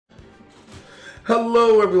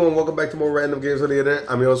Hello everyone, welcome back to more random games on the internet.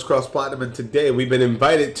 I'm your host CrossPlatinum, and today we've been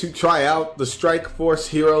invited to try out the Strike Force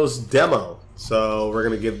Heroes demo. So we're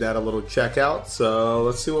gonna give that a little check out. So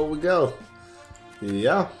let's see what we go.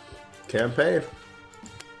 Yeah, campaign.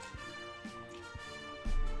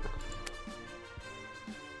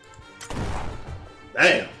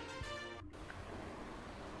 Damn.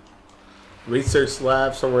 Research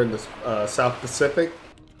lab somewhere in the South Pacific.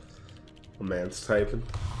 Oh man, it's typing.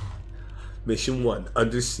 Mission 1,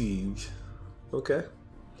 Under Siege. Okay.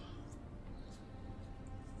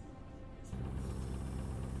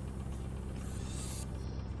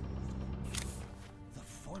 The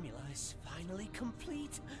formula is finally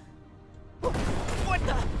complete. What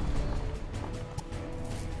the?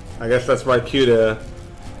 I guess that's my cue to...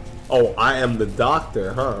 Oh, I am the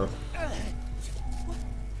doctor, huh?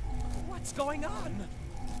 What's going on?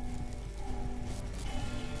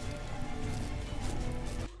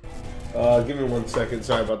 Give me 1 second.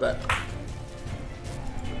 Sorry about that.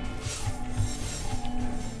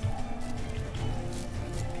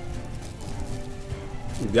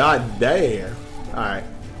 God damn. Alright.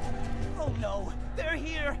 Oh no, they're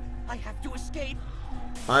here. I have to escape.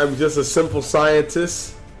 I'm just a simple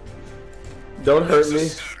scientist. Don't hurt me.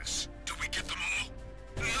 Did we get them all?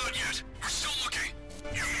 Not yet. We're still looking.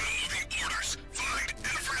 You know the orders. Find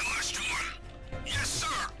every last one. Yes, sir.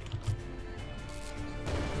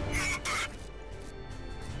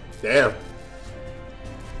 Damn.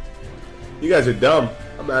 You guys are dumb.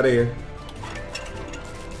 I'm out of here.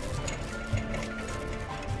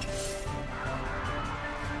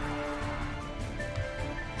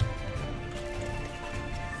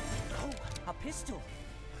 Oh, a pistol.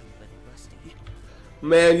 I'm a little rusty.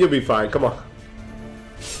 Man, you'll be fine. Come on.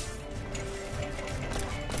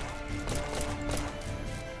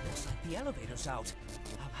 Looks like the elevator's out.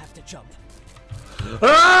 I'll have to jump.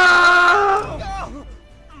 Ah! Oh,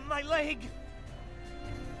 my leg.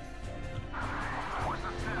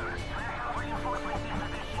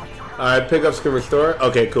 Alright, pickups can restore.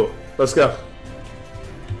 Okay, cool. Let's go.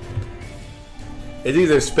 It's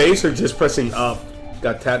either space or just pressing up.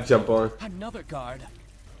 Got tap jump on. Another guard.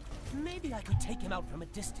 Maybe I could take him out from a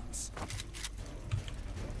distance.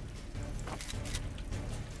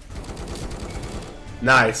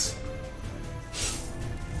 Nice.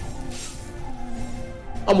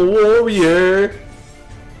 I'm a warrior.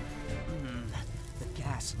 The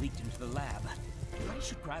gas leaked into the lab. I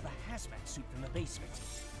should grab a hazmat suit from the basement.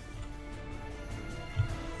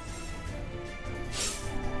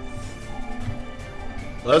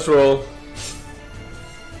 Let's roll.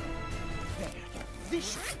 There.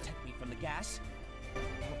 This should protect me from the gas.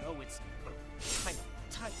 Although it's kind of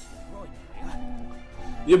tight in the groin area.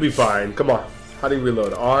 You'll be fine. Come on. How do you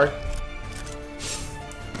reload? R? There's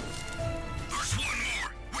one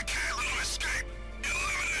more. We can't let him escape.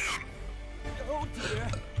 Eliminate him. Oh dear.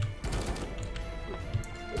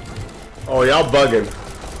 Oh, y'all bugging.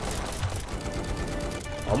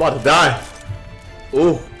 I'm about to die.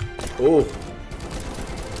 Ooh. Ooh.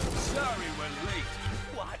 Sorry we're late.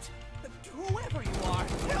 What? Whoever you are,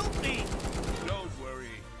 help me! Don't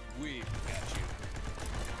worry, we've got you.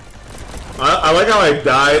 I like how I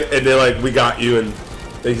died and they're like, we got you, and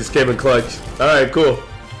they just came in clutch. Alright, cool.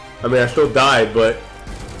 I mean, I still died, but...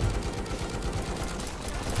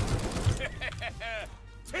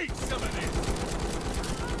 Take some of this.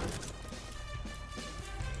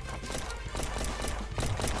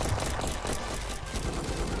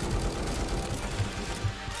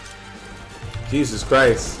 Jesus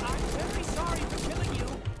Christ. I'm very sorry for killing you.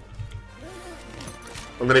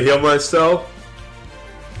 I'm gonna heal myself.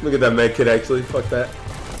 Look at that med kit, actually. Fuck that.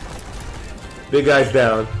 Big guy's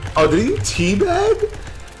down. Oh, did he teabag?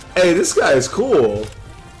 Hey, this guy is cool.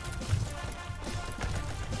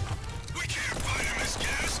 We can't find him this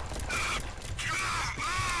gas.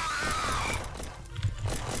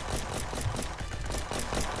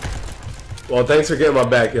 Well, thanks for getting my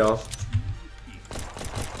back, y'all.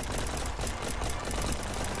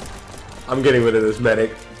 I'm getting rid of this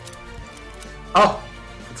medic. Oh,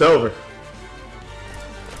 it's over.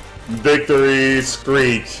 Victory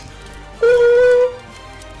screech. Woo!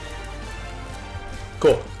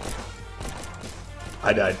 Cool.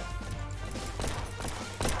 I died.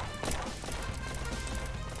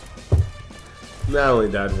 I only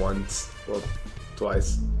died once. Well,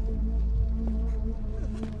 twice.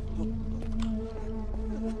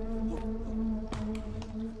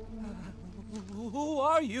 Who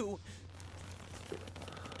are you?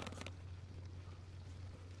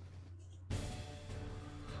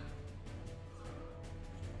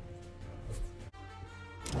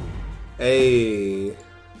 Hey.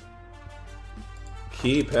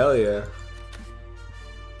 Keep, hell yeah.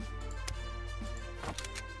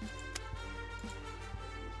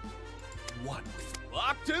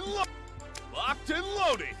 Locked and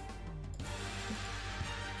loaded.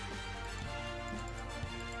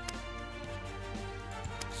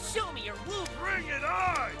 Show me your woo! Bring it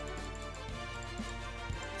on.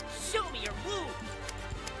 Show me your woo!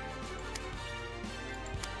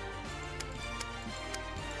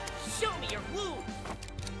 Show me your woo!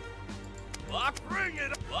 Bring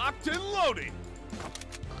it. Locked and loaded.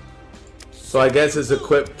 So I guess it's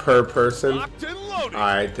equipped per person. Locked and loaded.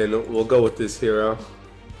 Alright, then we'll go with this hero.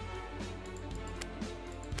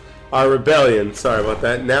 Our rebellion. Sorry about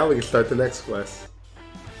that. Now we can start the next quest.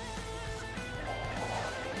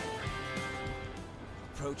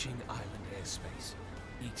 Approaching island airspace.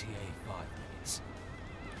 ETA 5 minutes.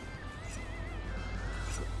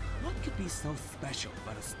 What could be so special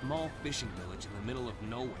about a small fishing village in the middle of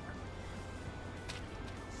nowhere?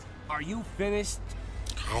 Are you finished?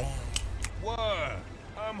 What?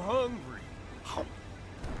 I'm hungry.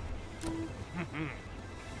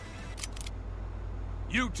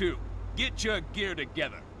 You two, get your gear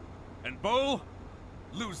together. And Bo,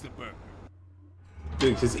 lose the burger.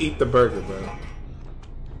 Dude, just eat the burger, bro.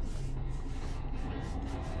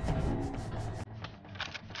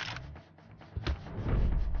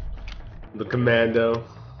 The commando.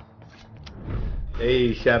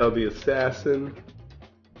 Hey, Shadow the assassin.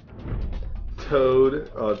 Toad,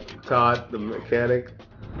 Todd the mechanic,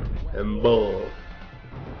 and Bull.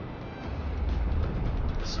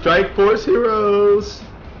 Strike Force heroes.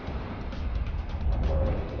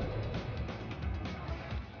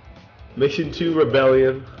 Mission 2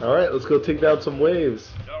 Rebellion. All right, let's go take down some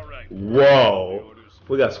waves. All right. Whoa,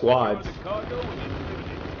 we got squads.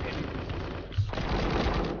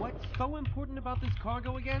 What's so important about this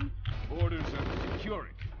cargo again? Orders are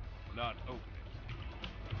securing, not opening.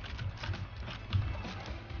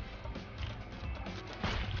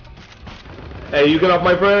 Hey, you get off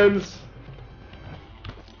my friends.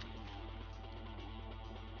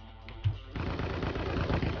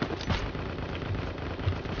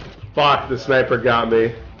 Fuck, the sniper got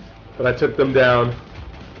me, but I took them down.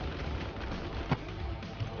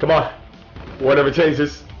 Come on, whatever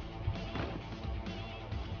changes.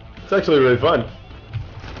 It's actually really fun.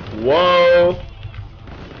 Whoa.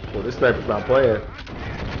 Well, this sniper's not playing.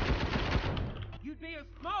 You'd be a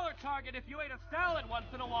smaller target if you ate a salad once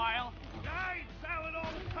in a while. I eat salad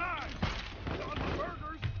all the time. It's on my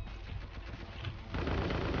burgers.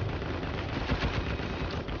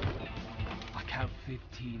 I count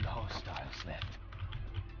 15 hostiles left.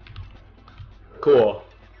 Cool.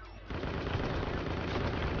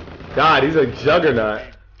 God, he's a juggernaut.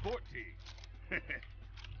 14.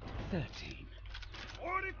 13.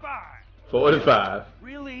 45. 45.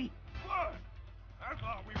 Really? What? I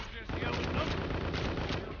thought we were just yelling numbers.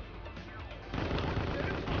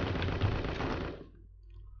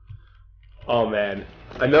 Oh man,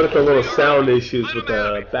 I noticed a little sound issues with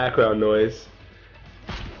the background noise.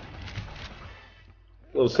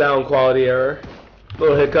 Little sound quality error.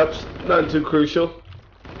 Little hiccups, nothing too crucial.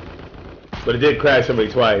 But it did crash on me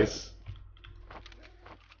twice.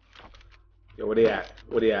 Yo, where he at?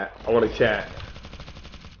 Where he at? I want to chat.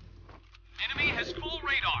 Enemy has full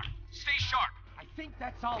radar. Stay sharp. I think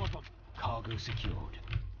that's all of them. Cargo secured.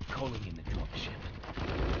 Calling in the dropship.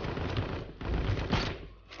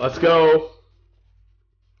 Let's go.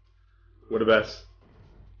 We're the best.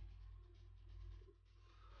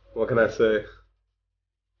 What can I say?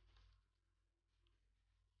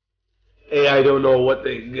 AI don't know what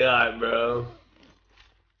they got, bro.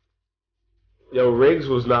 Yo, Riggs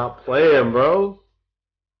was not playing, bro.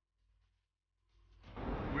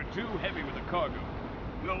 We're too heavy with the cargo.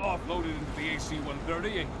 We'll offload it into the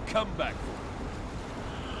AC-130 and come back for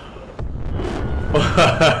it.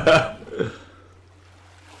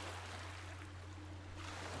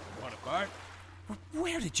 Want a bite?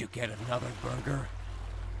 Where did you get another burger?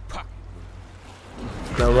 Pocket.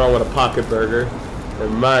 Nothing wrong with a pocket burger. Never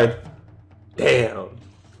mind. Damn.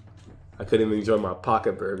 I couldn't even enjoy my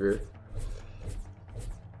pocket burger.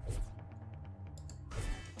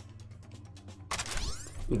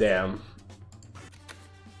 Damn.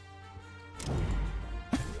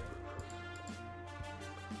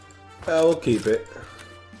 We'll keep it.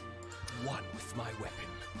 One with my weapon.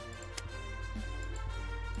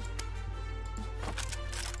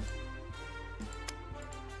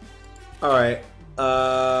 Alright.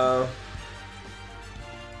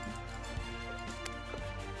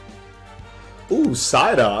 Ooh,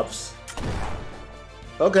 side ops.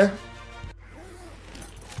 Okay.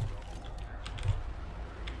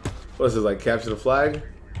 What is this, like capture the flag?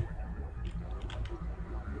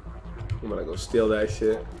 I'm gonna go steal that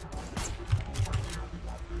shit.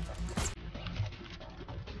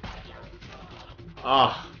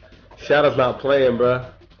 Ah, Shadow's not playing, bruh.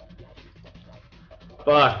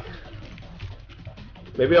 Fuck.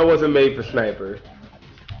 Maybe I wasn't made for sniper.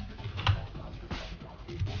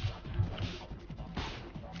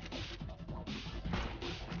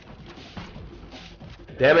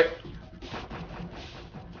 Damn it.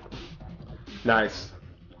 Nice.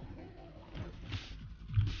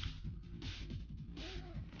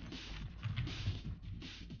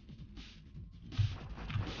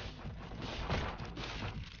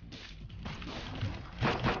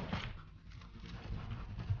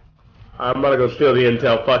 I'm gonna go steal the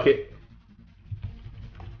intel, fuck it.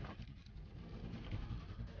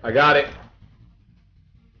 I got it.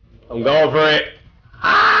 I'm going for it.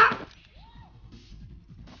 Ah!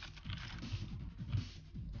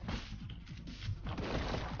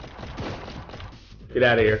 Get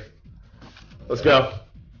out of here. Let's go.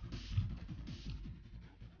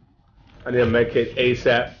 I need a med kit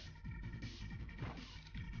ASAP.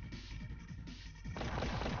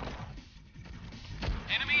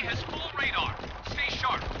 Enemy has full radar. Stay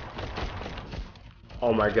sharp.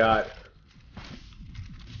 Oh my god.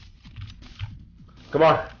 Come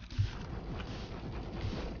on.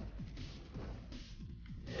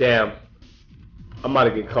 Damn. I'm about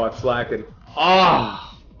to get caught slacking.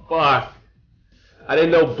 Oh, fuck. I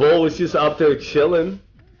didn't know Bull was just up there chilling.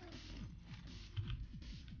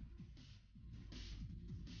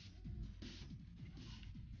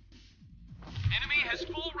 Enemy has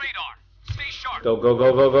full radar. Stay sharp. Go, go,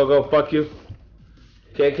 go, go, go, go. Fuck you.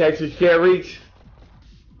 Can't catch you, can't reach.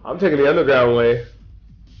 I'm taking the underground way.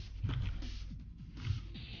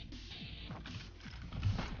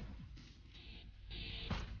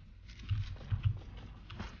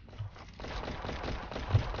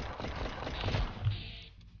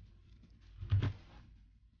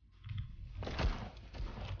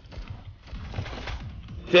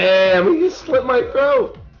 Damn, he just slit my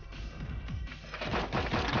throat.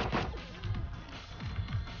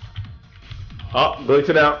 Oh,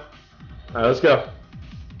 glitching out. Alright, let's go.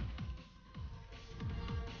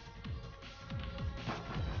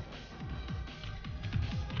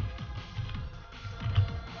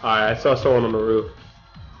 Alright, I saw someone on the roof.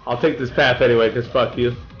 I'll take this path anyway, because fuck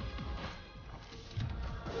you.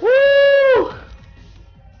 Woo!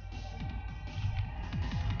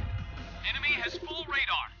 Enemy has full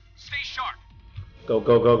radar. Stay sharp. Go,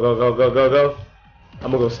 go, go, go, go, go, go, go.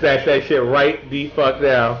 I'm gonna go snatch that shit right the fuck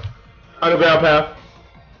now. Underground path.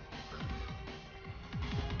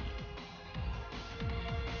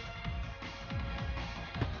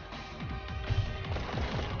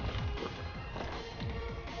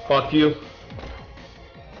 Fuck you.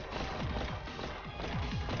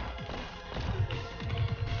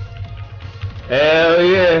 Hell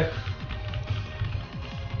yeah.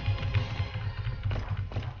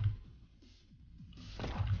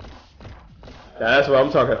 That's what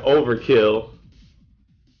I'm talking overkill.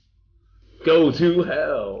 Go to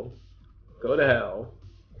hell. Go to hell.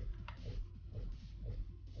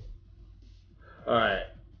 Alright.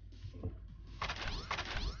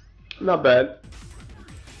 Not bad.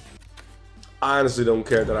 I honestly don't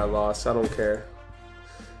care that I lost. I don't care.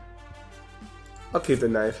 I'll keep the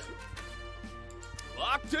knife.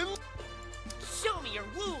 Locked in. Show me your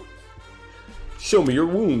wounds. Show me your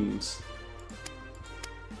wounds.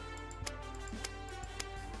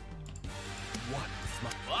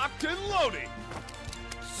 Locked and loading.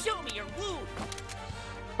 Show me your wounds.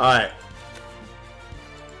 Alright.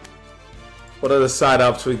 What are the side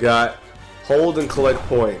ups we got? Hold and collect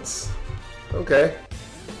points. Okay.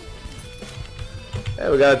 Hey,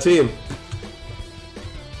 we got a team.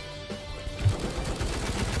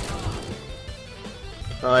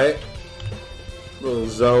 Alright. Little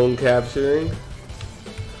zone capturing.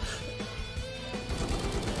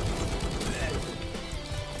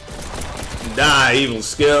 Die, evil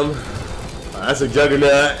skim. That's a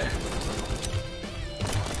juggernaut.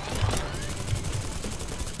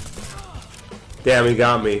 Damn, he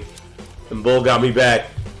got me. And Bull got me back.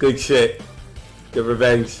 Good shit. Good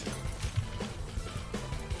revenge.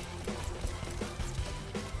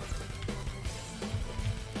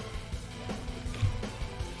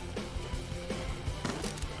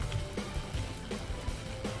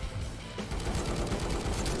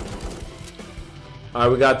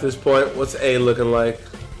 Alright, we got this point. What's A looking like?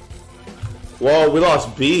 Whoa, we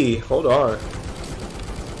lost B. Hold on.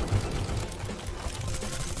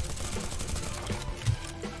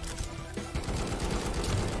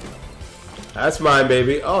 That's mine,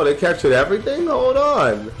 baby. Oh, they captured everything? Hold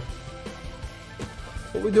on.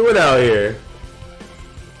 What we doing out here?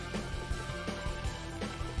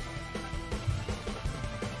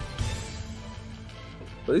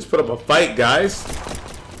 At least put up a fight, guys.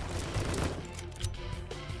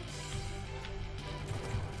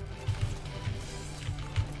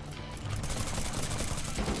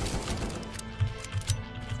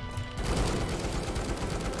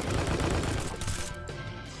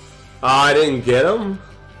 Oh, I didn't get him?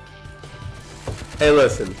 Hey,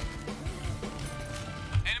 listen.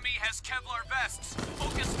 Enemy has Kevlar vests.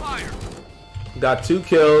 Focus fire. Got 2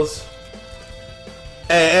 kills.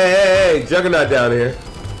 Hey, Juggernaut down here.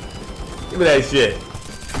 Give me that shit.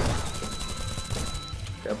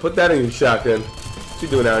 Yeah, put that in your shotgun. What you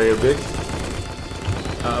doing out here, bitch?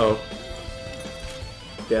 Uh-oh.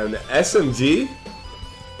 Damn, the SMG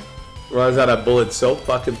runs out of bullets so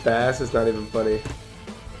fucking fast, it's not even funny.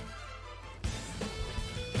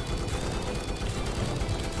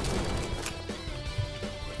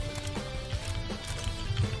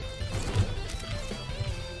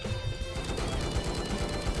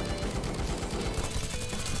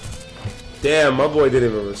 Damn, my boy didn't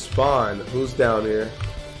even respond. Who's down here?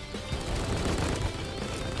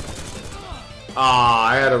 Ah,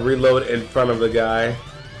 I had to reload in front of the guy.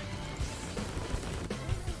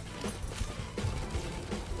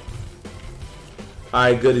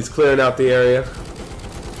 Alright, good. He's clearing out the area.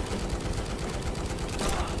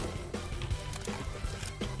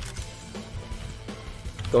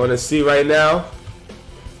 Going to C right now.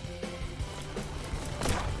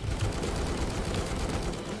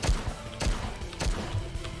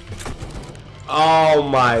 Oh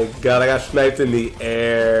my god, I got sniped in the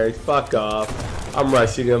air. Fuck off. I'm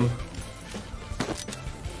rushing him.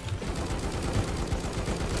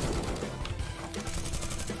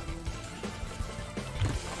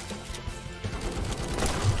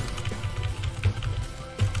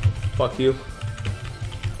 Fuck you.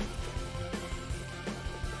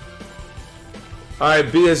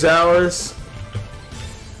 Alright, B is ours.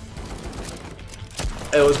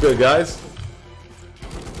 Hey, what's good, guys?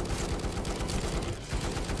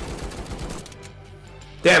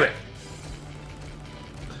 Damn it!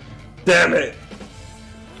 Damn it!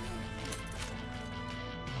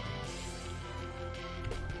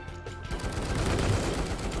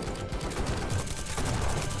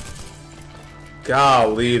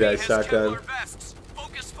 Golly, that shotgun.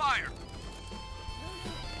 Focus fire.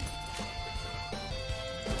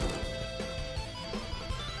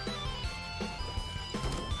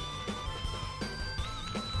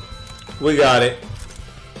 We got it.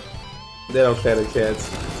 They don't stand a chance.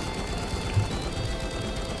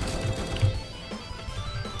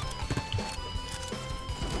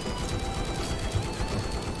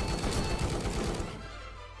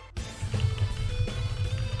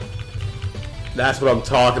 That's what I'm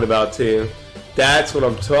talking about, team. That's what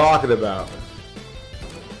I'm talking about.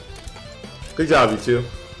 Good job, you two.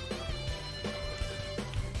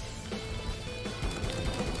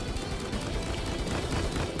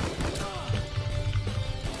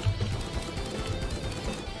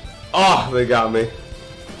 Oh, they got me.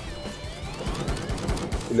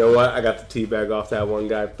 You know what? I got the teabag off that one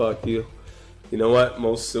guy. Fuck you. You know what?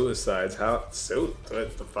 Most suicides. How? What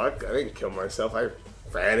the fuck? I didn't kill myself. I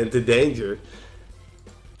ran into danger.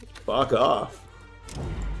 Fuck off.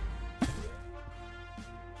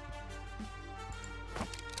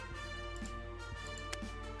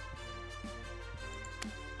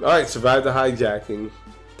 Alright, survive the hijacking.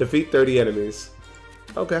 Defeat 30 enemies.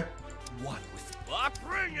 Okay. One with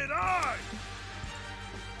Bring it on!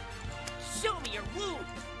 show me your wound.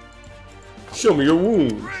 Show me your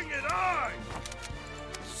wounds. Bring it on!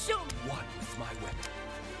 Show me one with my weapon.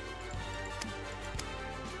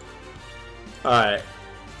 Alright.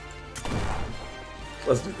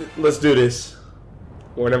 Let's do this.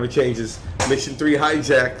 War never changes. Mission 3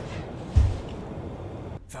 hijack.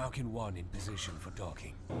 Falcon 1 in position for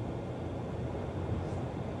docking.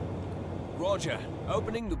 Roger.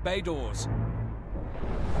 Opening the bay doors.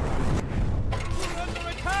 We're under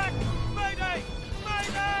attack! Mayday!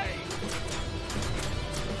 Mayday!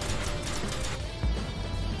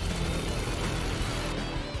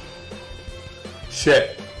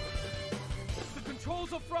 Shit. The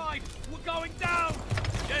controls are fried! We're going down!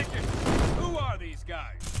 Jenkins, who are these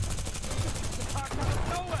guys? Attacked out of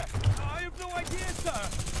nowhere! I have no idea, sir!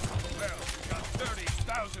 Well, we got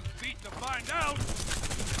 30,000 feet to find out!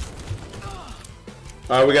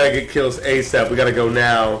 Alright, we gotta get kills ASAP. We gotta go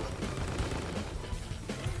now.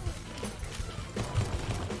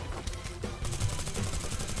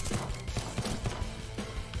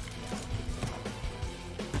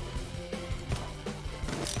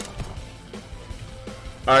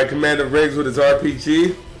 Alright, Commander Riggs with his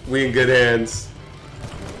RPG. We in good hands.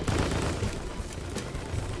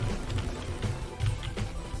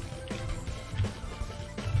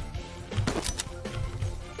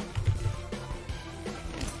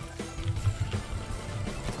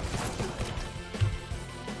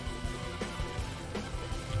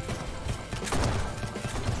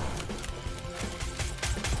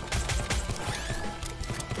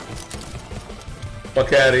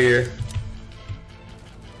 Fuck out of here.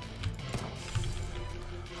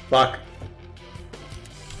 Fuck.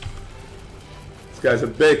 This guy's a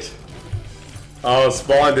bitch. Oh,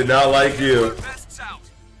 Spawn did not like you.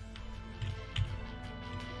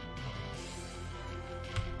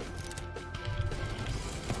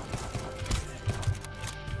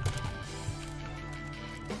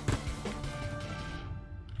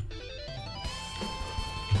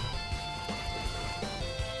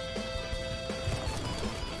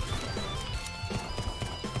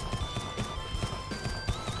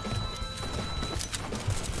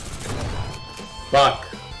 Fuck.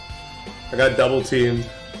 I got double teamed.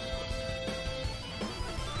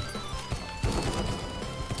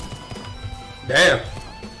 Damn.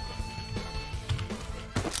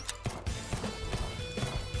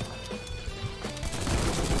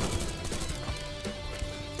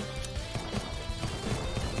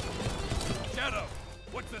 Shadow,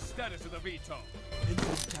 what's the status of the VTOL?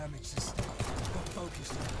 Input damage system. Got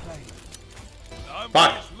focused on plane.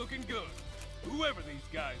 Fuck. It's looking good. Whoever these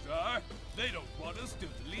guys are, they don't want us to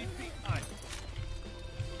leave behind.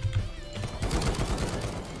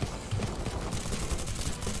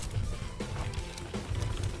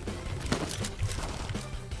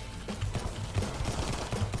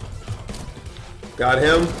 Got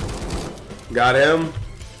him. Got him.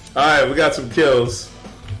 Alright, we got some kills.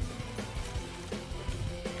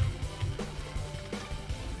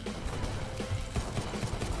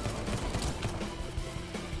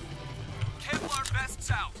 Kevlar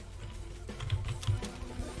vests out.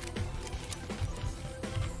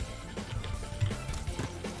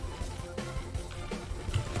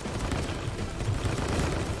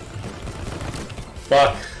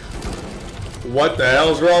 Fuck. What the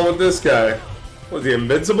hell's wrong with this guy? Was he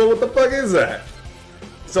invincible? What the fuck is that?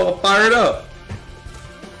 He's all fired up.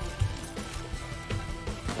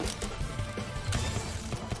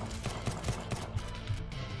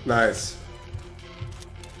 Nice.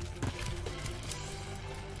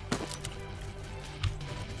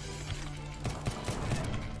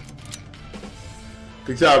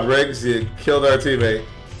 Good job, Riggs. You killed our teammate.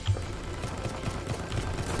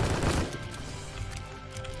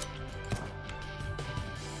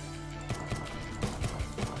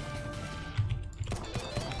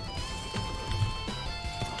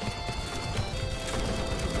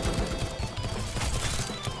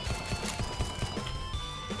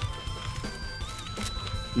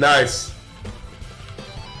 Nice.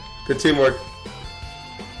 Good teamwork.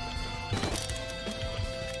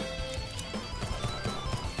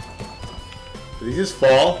 Did he just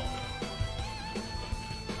fall?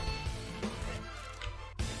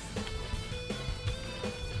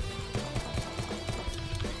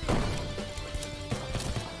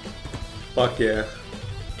 Fuck yeah.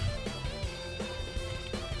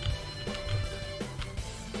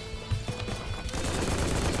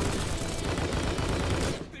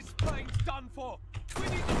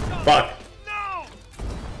 Fuck. No!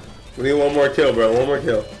 We need one more kill, bro. One more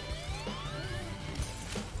kill.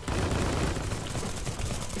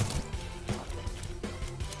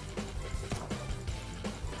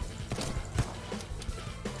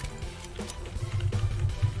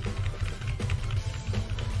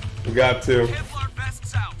 We got to. Kevlar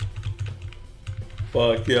vests out.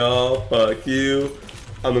 Fuck y'all. Fuck you.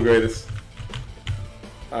 I'm the greatest.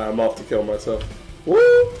 I'm off to kill myself.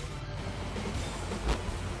 Woo!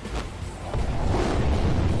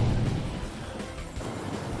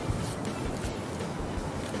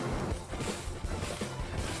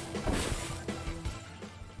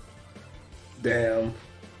 Damn.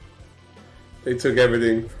 They took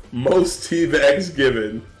everything. Most T-Bags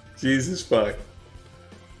given. Jesus fuck.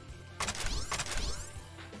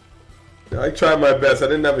 I tried my best. I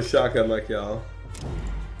didn't have a shotgun like y'all.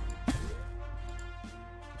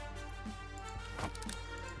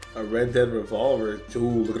 A Red Dead revolver.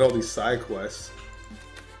 Ooh, look at all these side quests.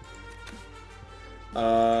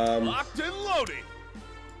 Locked and loaded.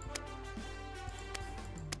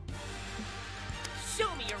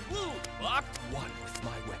 Show me your wound! Locked one with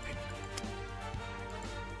my weapon.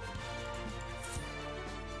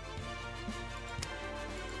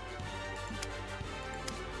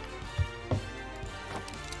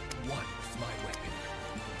 One with my weapon.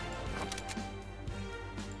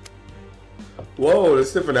 Whoa,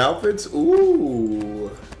 there's different outfits?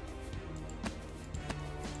 Ooh.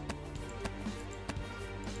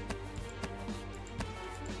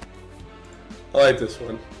 I like this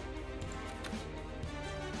one.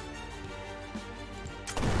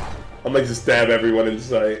 I might just stab everyone in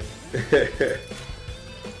sight.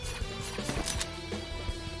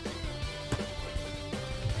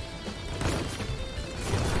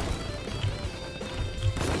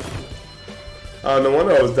 Oh, no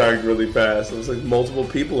wonder I was dying really fast. There was like multiple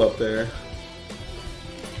people up there.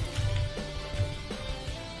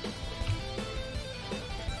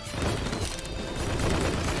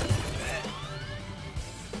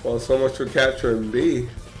 Well, so much for capturing B.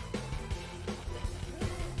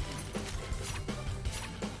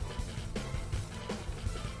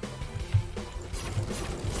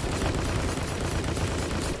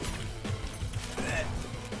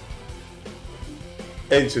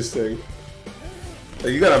 Interesting.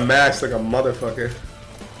 You gotta mash like a motherfucker.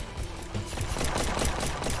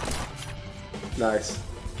 Nice.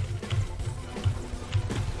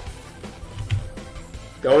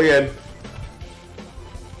 Going in.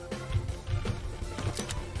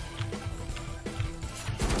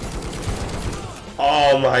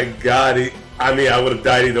 Oh my god. I mean, I would have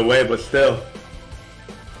died either way, but still.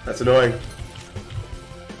 That's annoying.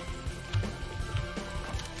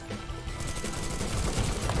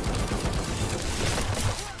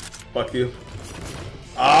 Fuck you.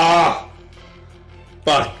 Ah!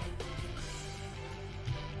 Fuck.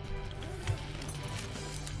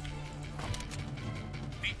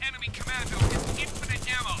 The enemy commando has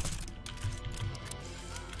infinite ammo.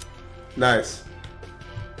 Nice.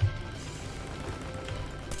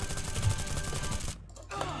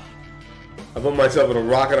 I put myself in a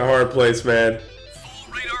rock and a hard place, man.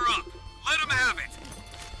 Full radar up. Let him have it.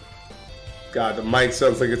 God, the mic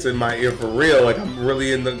sounds like it's in my ear for real, like I'm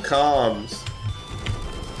really in the comms.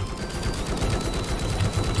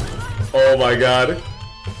 Oh my god.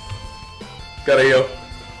 Gotta heal.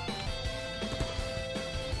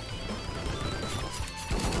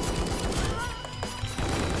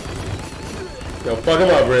 Yo, fuck him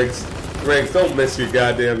up, Riggs. Riggs, don't miss your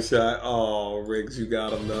goddamn shot. Oh, Riggs, you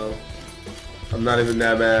got him though. I'm not even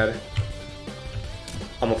that mad.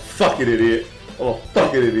 I'm a fucking idiot. I'm a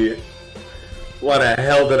fucking idiot. Why the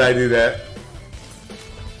hell did I do that?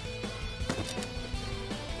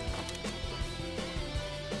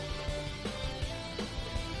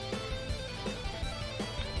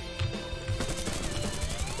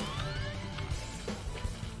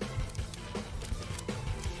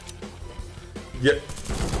 Yep.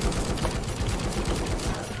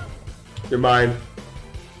 You're mine.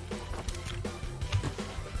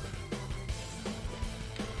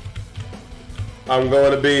 I'm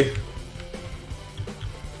going to be.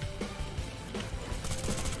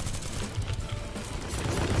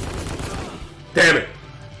 Damn it.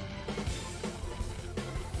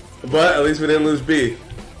 But at least we didn't lose B.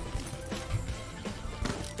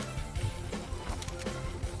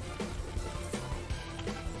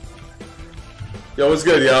 Yo, what's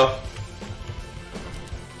good, y'all?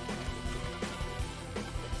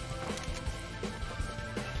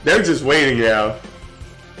 They're just waiting now.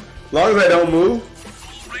 As long as I don't move.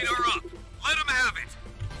 Full radar up. Let him have it.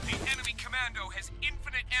 The enemy commando has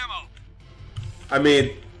infinite ammo. I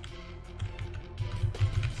mean,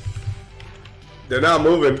 they're not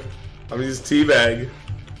moving. I'm just teabag.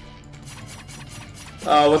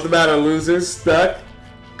 What's the matter, losers? Stuck?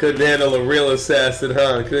 Couldn't handle a real assassin,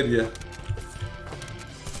 huh? Could you?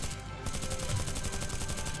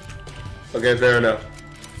 Okay, fair enough.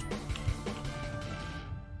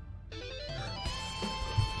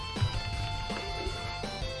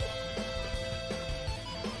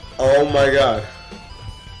 Oh my god.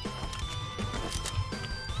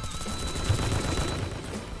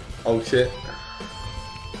 Oh shit.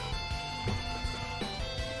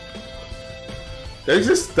 They're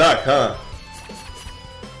just stuck, huh?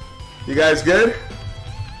 You guys good?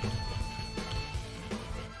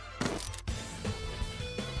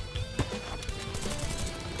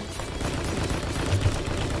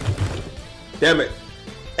 Damn it.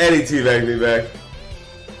 And he teabagged me back.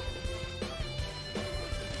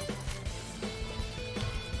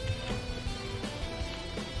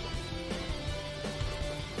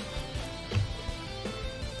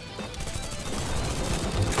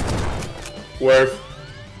 Worth.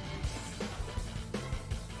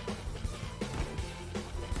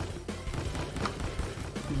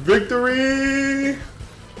 Victory!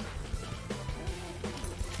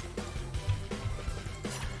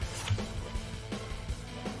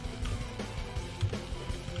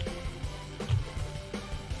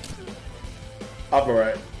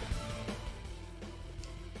 Alright.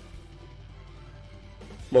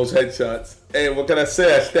 Most headshots. Hey, what can I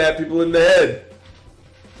say? I stab people in the head.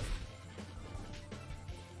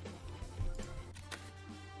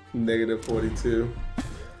 Negative 42.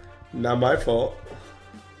 Not my fault.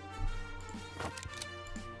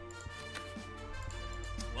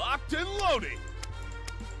 Locked and loaded.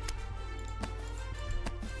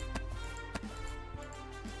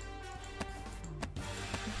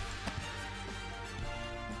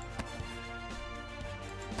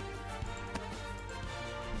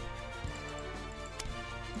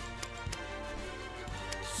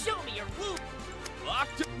 wound.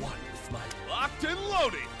 Locked in. One with my Locked and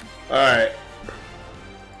loaded. Alright.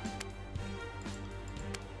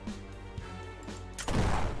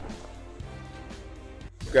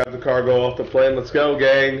 Grab the cargo off the plane. Let's go,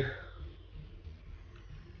 gang.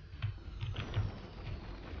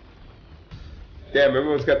 Damn,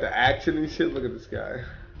 everyone's got the action and shit. Look at this guy.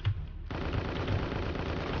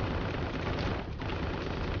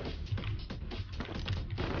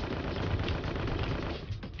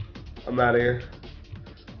 I'm out of here.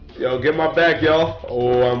 Yo, get my back, y'all.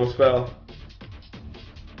 Oh, I almost fell.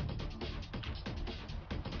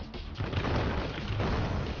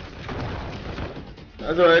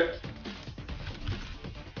 That's alright.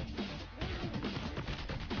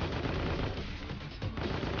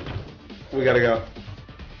 We gotta go.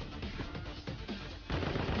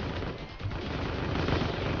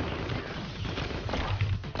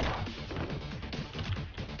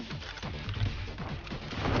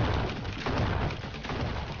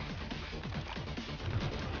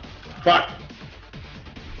 Fuck!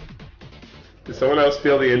 Did someone else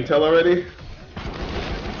steal the intel already?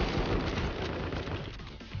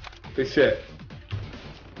 Good shit.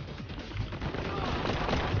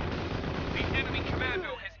 The enemy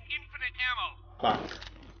commando has infinite ammo. Fuck.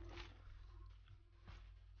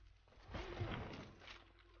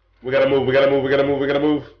 We gotta move, we gotta move, we gotta move, we gotta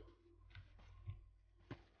move.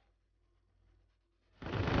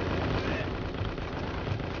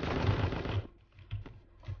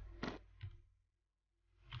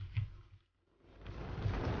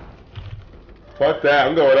 Fuck that,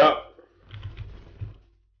 I'm going up.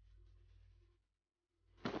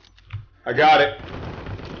 I got it.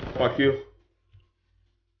 Fuck you.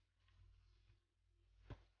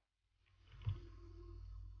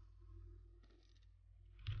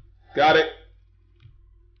 Got it.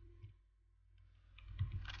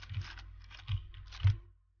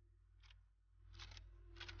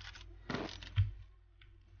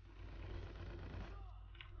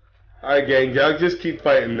 Alright, gang, y'all just keep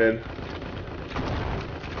fighting then.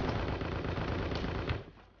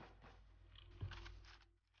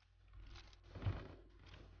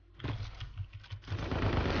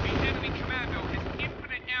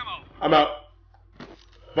 I'm out.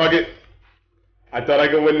 Fuck it. I thought I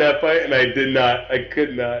could win that fight, and I did not. I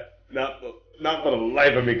could not. Not for the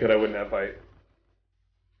life of me could I win that fight.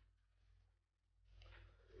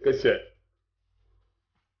 Good shit.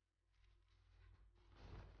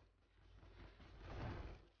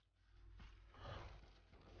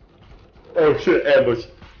 Oh shit, ambush.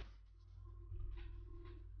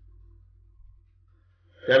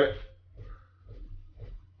 Damn it.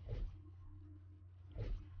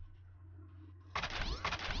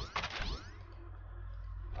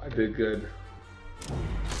 I did good.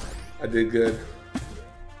 I did good.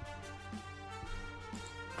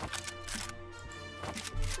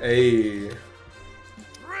 Hey.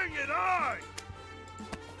 Bring it on!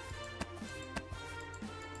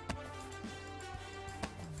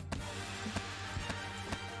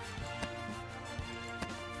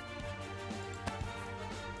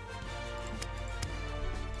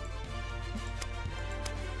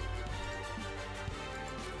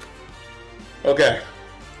 Okay.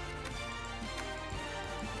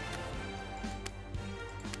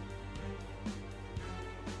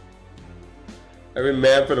 Every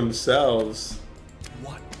man for themselves.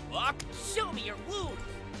 one. Lock. Show me your wound.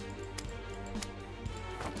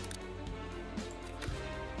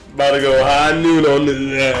 About to go high noon on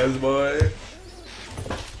this ass, boy.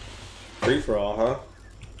 Free for all, huh?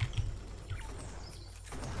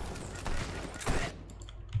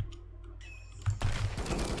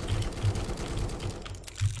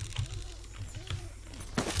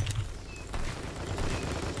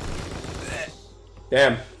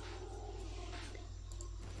 Damn.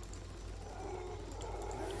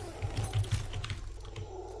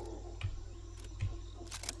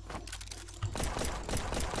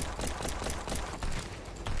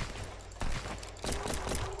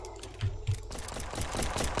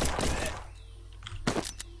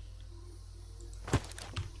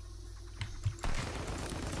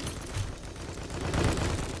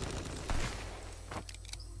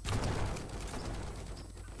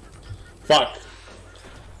 Fuck.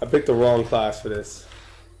 I picked the wrong class for this.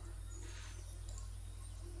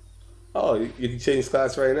 Oh, you can change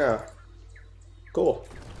class right now. Cool.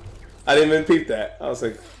 I didn't even peep that. I was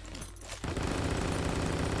like,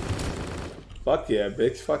 fuck yeah,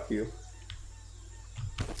 bitch. Fuck you.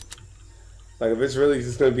 Like, if it's really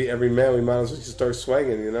just gonna be every man, we might as well just start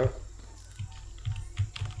swinging, you know?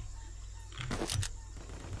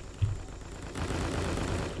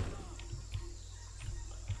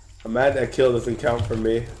 I'm mad that kill doesn't count for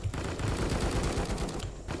me.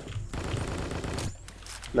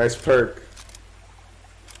 Nice perk.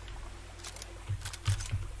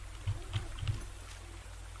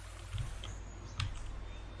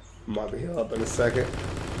 I'm about to heal up in a second.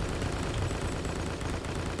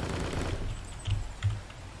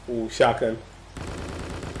 Ooh, shotgun.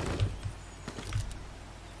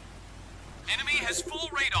 Enemy has full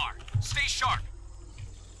radar. Stay sharp.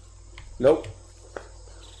 Nope.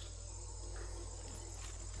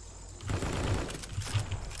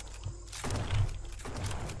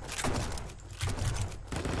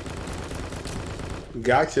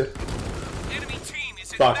 Gotcha. Enemy team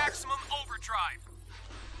is in Fuck. maximum overdrive.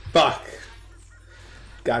 Fuck.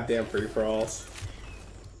 Goddamn free-for-alls.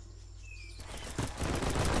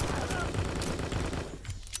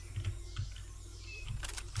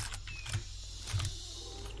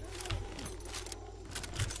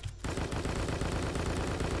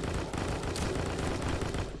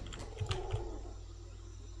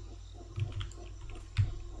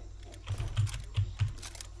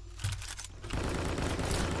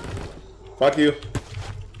 Fuck you.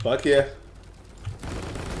 Fuck yeah.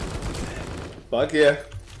 Fuck yeah.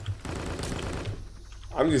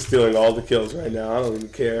 I'm just stealing all the kills right now. I don't even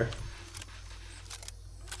care.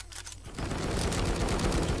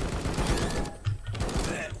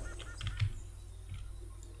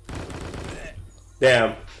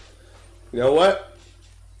 Damn. You know what?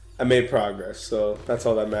 I made progress, so that's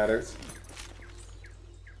all that matters.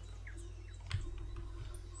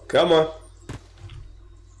 Come on.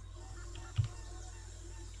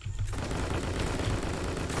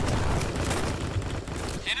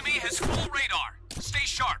 Enemy has full radar. Stay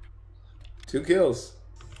sharp. 2 kills.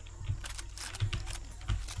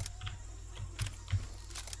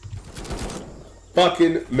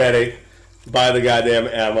 Fucking medic. Buy the goddamn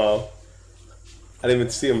ammo. I didn't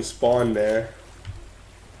even see him spawn there.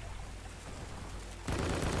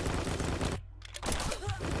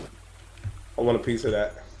 I want a piece of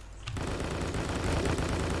that.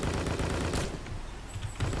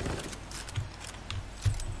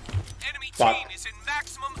 Enemy Fuck. team is in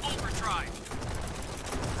maximum overdrive.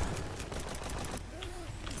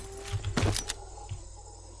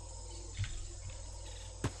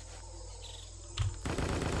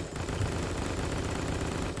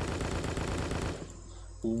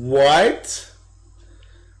 What?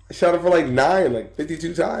 I shot him for like 9, like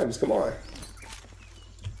 52 times. Come on.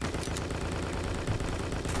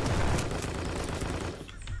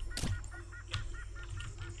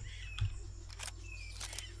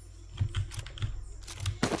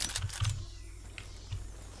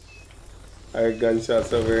 I heard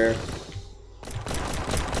gunshots over here.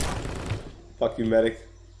 Fuck you, medic.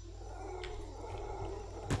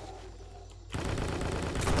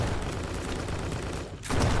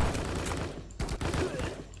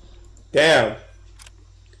 Damn.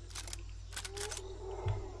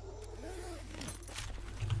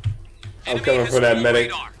 I'm Enemy coming has for that full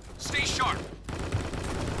medic. radar. Stay sharp.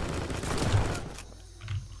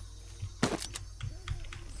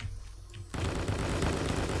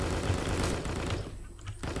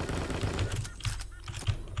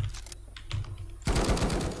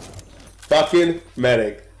 Fucking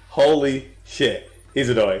medic. Holy shit. He's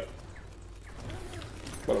annoying.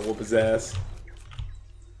 I'm gonna whoop his ass.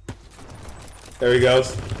 There he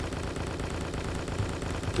goes.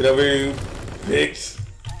 Get over here, you bitch.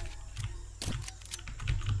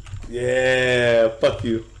 Yeah, fuck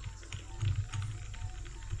you.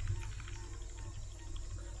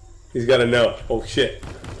 He's gotta know. Oh shit.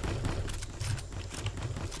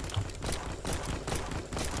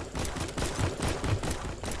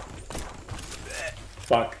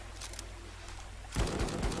 Fuck.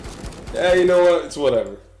 Yeah, you know what? It's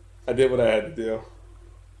whatever. I did what I had to do.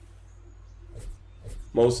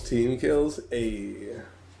 Most team kills? A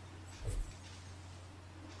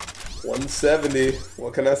 170.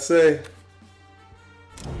 What can I say?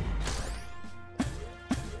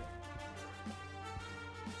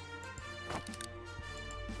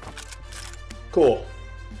 Cool.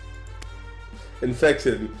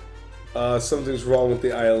 Infection. Something's wrong with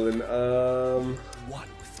the island. What?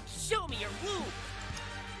 Show me your wound.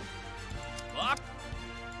 Lock.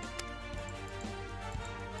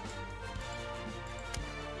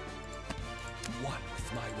 What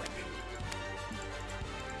with my weapon?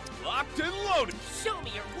 Locked and loaded. Show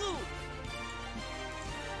me your wound.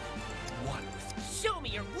 What with Show me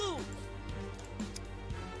your wound.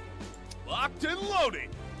 Locked and loaded.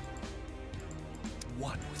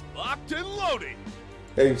 what with Locked and loaded.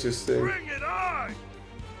 Interesting. Bring it on.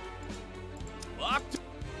 Locked.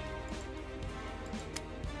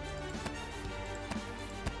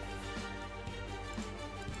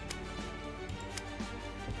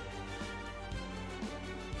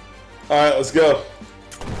 Alright, let's go.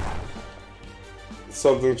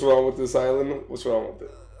 Something's wrong with this island. What's wrong with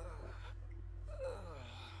it?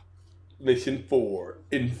 Mission 4,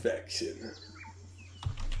 Infection.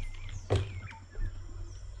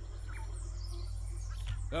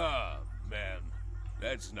 Ah, man.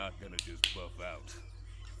 That's not gonna just buff out.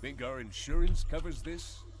 Think our insurance covers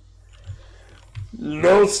this?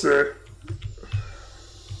 No, sir.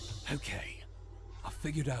 Okay. I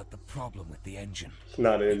figured out the problem with the engine. It's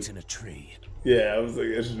not in. It's in a tree. Yeah, I was like,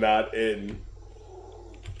 it's not in.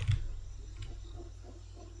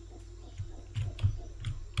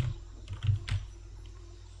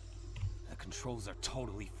 The controls are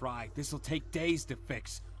totally fried. This'll take days to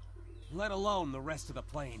fix, let alone the rest of the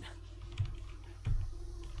plane.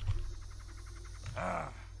 Ah,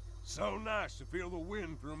 so nice to feel the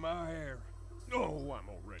wind through my hair. Oh, I'm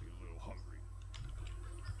already a little hungry.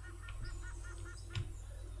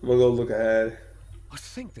 I'm gonna go look ahead. I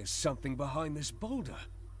think there's something behind this boulder.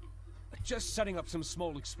 Just setting up some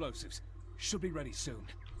small explosives. Should be ready soon.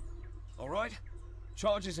 All right?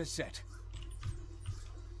 Charges are set.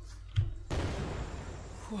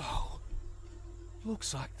 Whoa.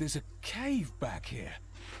 Looks like there's a cave back here.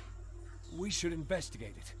 We should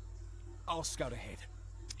investigate it. I'll scout ahead.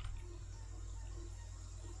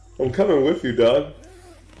 I'm coming with you, dog.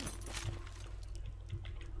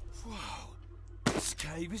 Whoa. This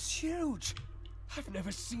cave is huge. I've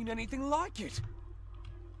never seen anything like it.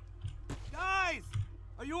 Guys!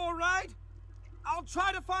 Are you alright? I'll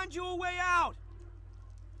try to find you a way out.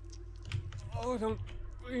 Oh, I don't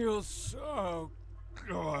feel so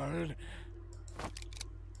good.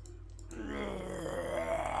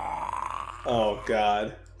 Oh,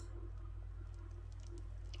 God.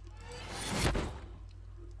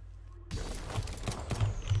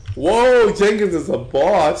 Whoa, Jenkins is a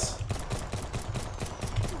boss.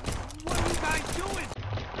 What are you guys doing?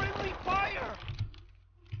 Friendly fire!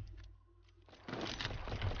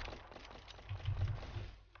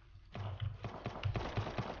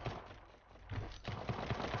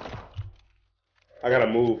 I gotta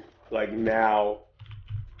move, like, now.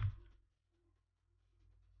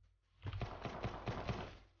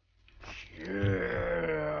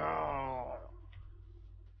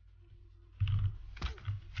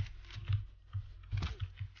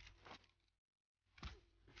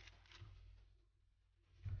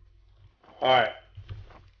 Alright.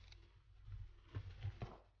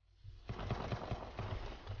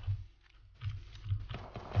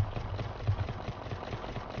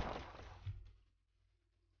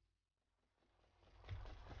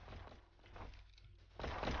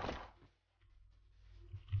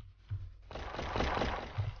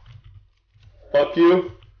 Fuck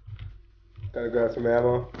you. Gotta grab some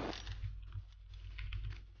ammo.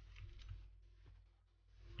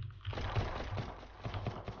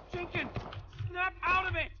 Jenkins! Snap out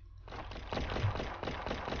of it!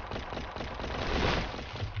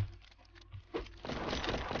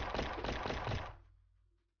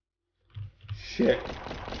 Shit.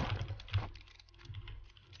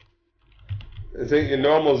 This ain't your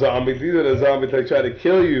normal zombies. These are the zombies that try to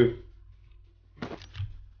kill you.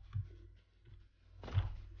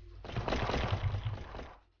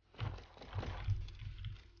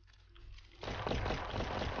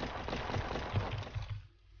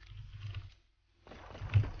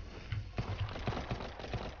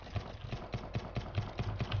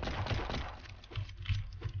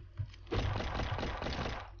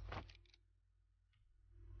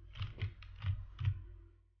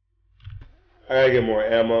 I gotta get more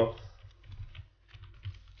ammo.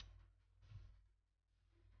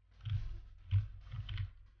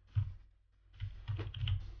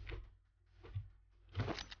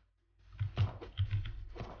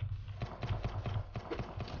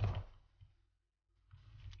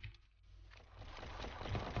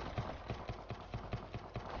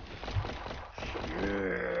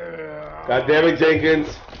 God damn it, Jenkins.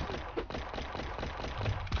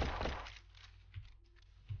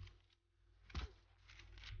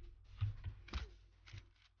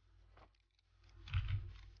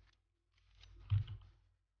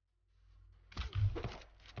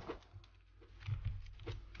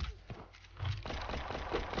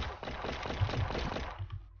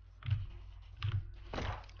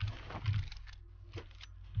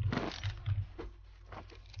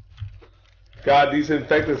 God, these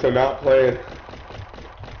infectants are not playing.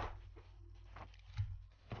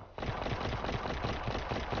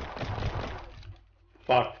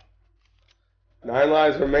 Fuck. 9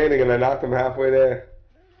 lives remaining and I knocked him halfway there.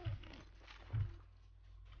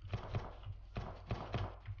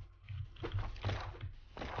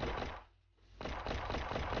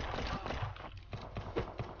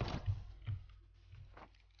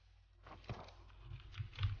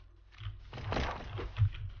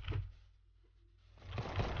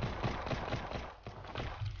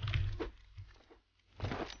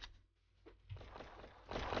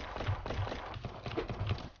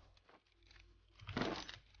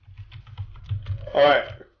 Alright.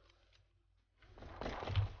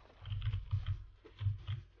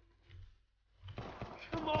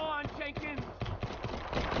 Come on, Jenkins!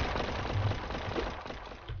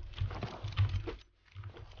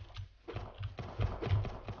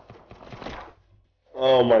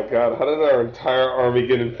 Oh my god, how did our entire army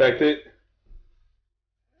get infected?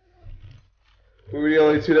 We were the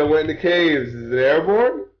only two that went in the caves. Is it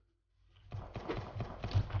airborne?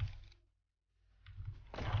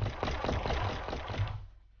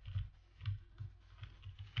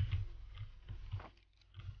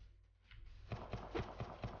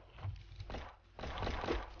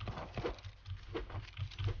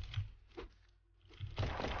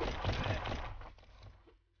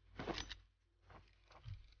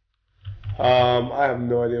 I have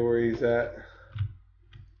no idea where he's at.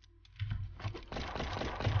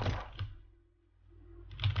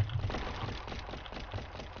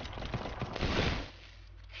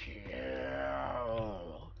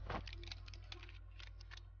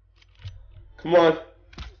 Come on.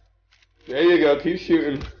 There you go. Keep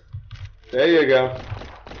shooting. There you go.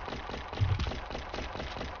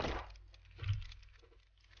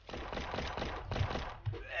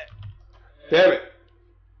 Damn it.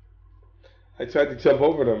 I tried to jump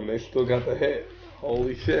over them and they still got the hit.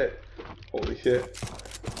 Holy shit. Holy shit.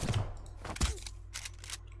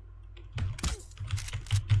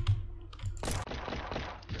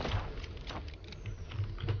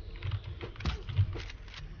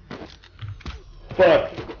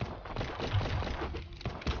 Fuck.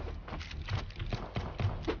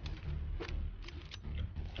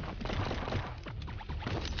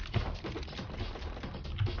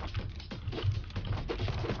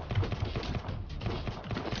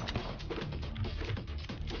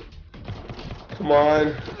 Come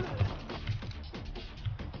on.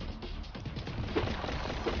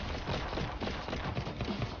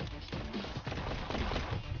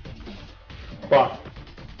 Fuck.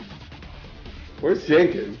 Where's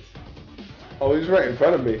Jenkins? Oh, he's right in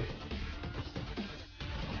front of me.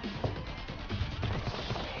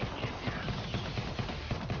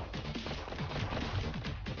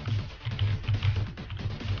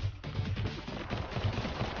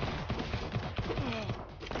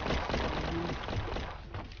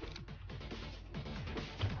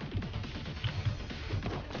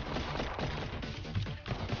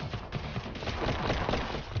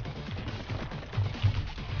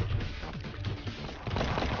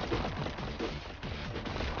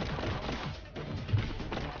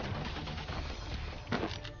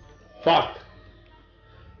 Fuck.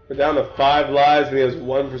 We're down to 5 lives and he has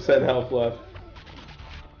 1% health left.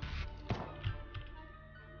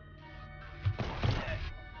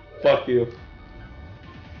 Fuck you.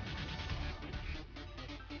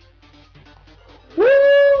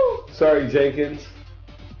 Woo! Sorry, Jenkins.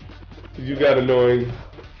 You got annoying.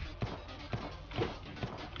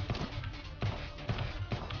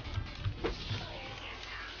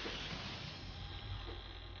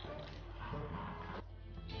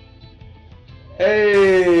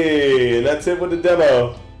 Hey, and that's it with the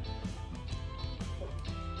demo.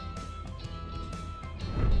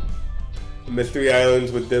 Mystery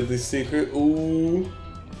Islands with Deadly Secret. Ooh.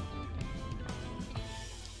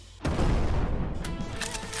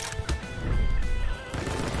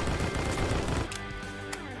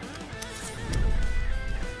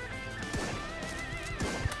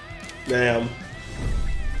 Damn.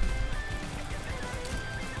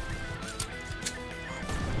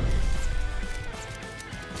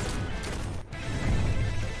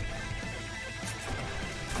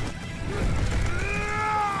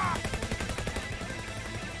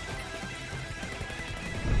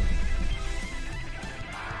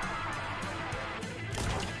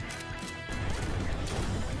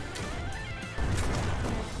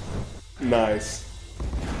 Nice.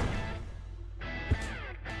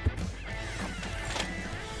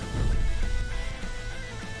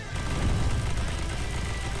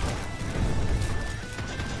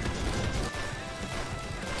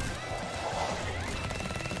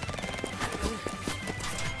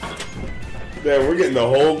 Man, we're getting the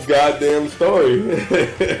whole goddamn story.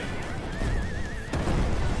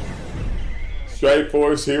 Strike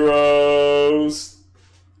Force Heroes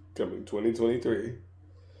coming 2023.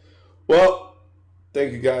 Well,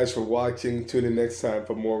 thank you guys for watching. Tune in next time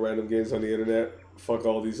for more random games on the internet. Fuck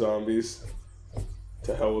all these zombies.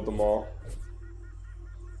 To hell with them all.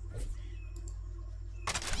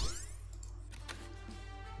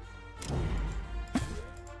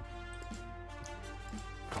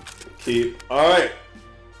 Keep. Alright.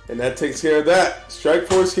 And that takes care of that. Strike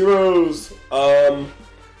Force Heroes.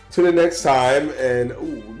 Tune in next time and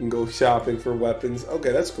ooh, we can go shopping for weapons.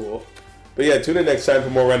 Okay, that's cool. But yeah, tune in next time for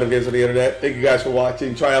more random games on the internet. Thank you guys for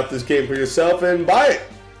watching. Try out this game for yourself and buy it.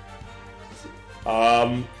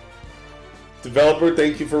 Developer,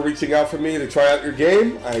 thank you for reaching out for me to try out your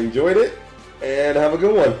game. I enjoyed it. And have a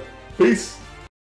good one. Peace.